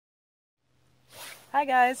Hi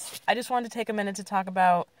guys, I just wanted to take a minute to talk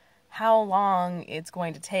about how long it's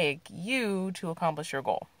going to take you to accomplish your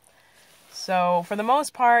goal. So for the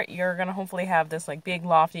most part, you're going to hopefully have this big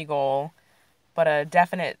lofty goal, but a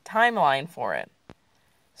definite timeline for it.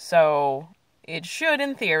 So it should,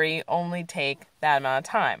 in theory, only take that amount of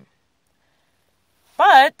time.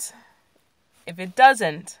 But if it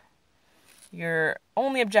doesn't, your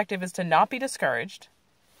only objective is to not be discouraged,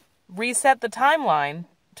 reset the timeline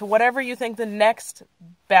to whatever you think the next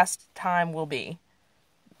best time will be.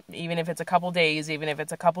 Even if it's a couple days, even if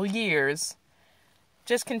it's a couple years,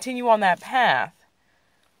 just continue on that path.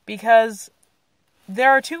 Because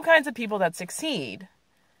there are two kinds of people that succeed.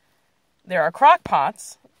 There are crock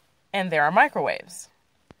pots and there are microwaves.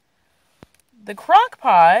 The crock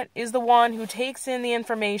pot is the one who takes in the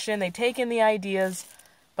information, they take in the ideas,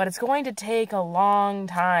 but it's going to take a long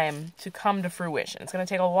time to come to fruition. It's going to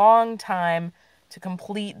take a long time to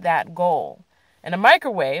complete that goal. And a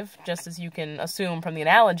microwave, just as you can assume from the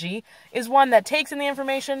analogy, is one that takes in the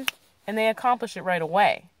information and they accomplish it right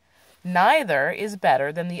away. Neither is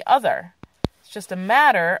better than the other. It's just a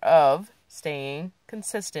matter of staying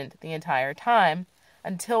consistent the entire time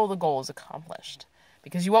until the goal is accomplished.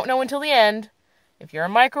 Because you won't know until the end if you're a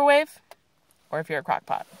microwave or if you're a crock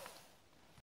pot.